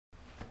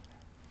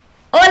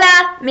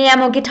me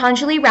llamo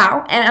Gitanjali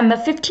Rao, and I'm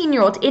a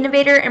 15-year-old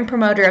innovator and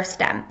promoter of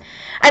STEM.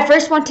 I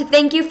first want to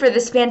thank you for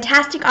this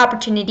fantastic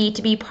opportunity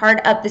to be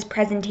part of this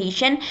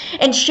presentation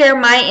and share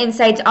my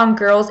insights on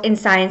girls in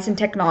science and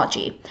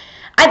technology.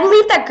 I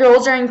believe that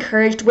girls are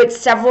encouraged with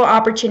several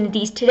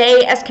opportunities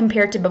today as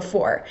compared to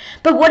before,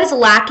 but what is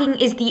lacking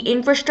is the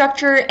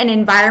infrastructure and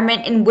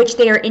environment in which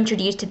they are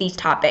introduced to these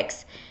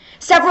topics.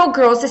 Several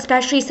girls,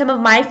 especially some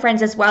of my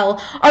friends as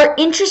well, are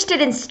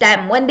interested in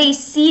STEM when they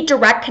see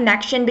direct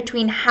connection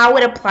between how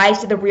it applies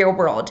to the real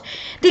world.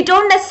 They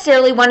don't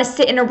necessarily want to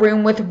sit in a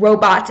room with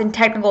robots and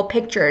technical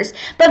pictures,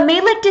 but may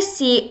like to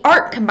see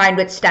art combined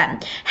with STEM,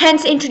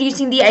 hence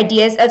introducing the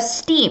ideas of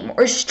STEAM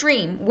or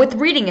STREAM with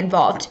reading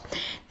involved.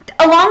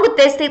 Along with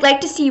this, they'd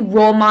like to see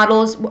role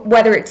models,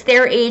 whether it's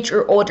their age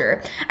or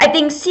older. I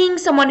think seeing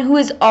someone who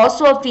is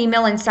also a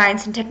female in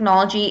science and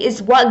technology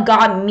is what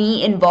got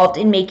me involved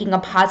in making a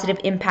positive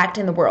impact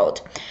in the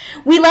world.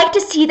 We like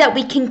to see that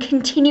we can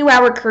continue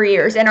our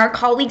careers and our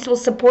colleagues will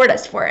support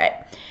us for it.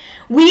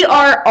 We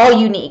are all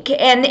unique,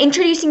 and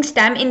introducing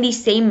STEM in the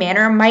same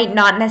manner might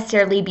not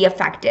necessarily be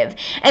effective,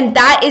 and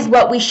that is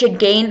what we should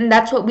gain, and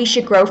that's what we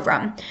should grow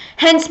from.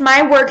 Hence,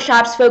 my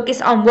workshops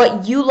focus on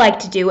what you like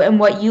to do and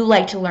what you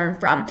like to learn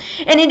from,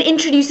 and it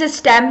introduces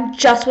STEM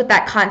just with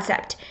that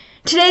concept.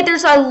 Today,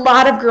 there's a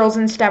lot of girls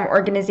in STEM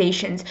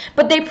organizations,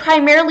 but they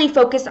primarily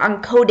focus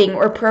on coding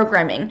or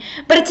programming.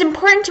 But it's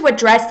important to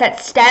address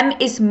that STEM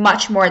is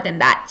much more than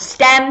that.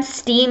 STEM,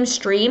 STEAM,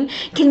 STREAM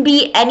can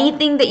be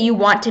anything that you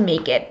want to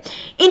make it.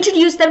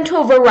 Introduce them to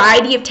a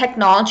variety of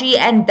technology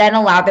and then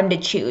allow them to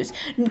choose.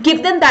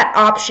 Give them that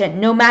option,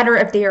 no matter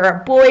if they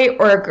are a boy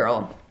or a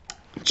girl.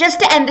 Just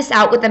to end this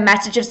out with a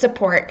message of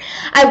support,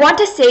 I want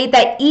to say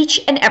that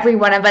each and every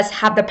one of us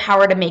have the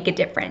power to make a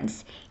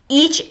difference.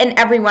 Each and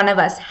every one of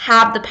us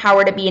have the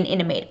power to be an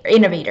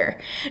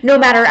innovator, no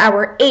matter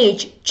our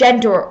age,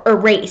 gender, or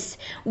race.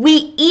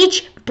 We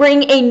each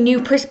bring a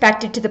new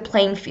perspective to the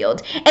playing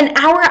field, and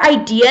our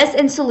ideas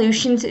and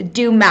solutions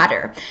do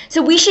matter.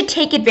 So we should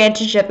take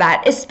advantage of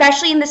that,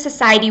 especially in the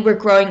society we're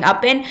growing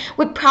up in,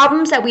 with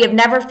problems that we have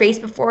never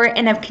faced before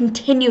and have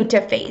continued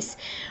to face.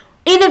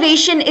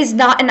 Innovation is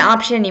not an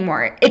option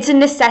anymore. It's a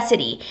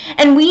necessity,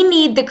 and we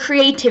need the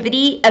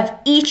creativity of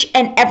each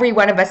and every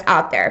one of us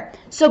out there.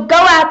 So go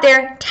out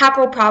there,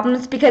 tackle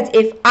problems, because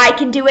if I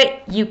can do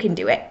it, you can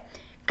do it.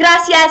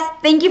 Gracias.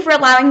 Thank you for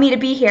allowing me to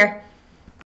be here.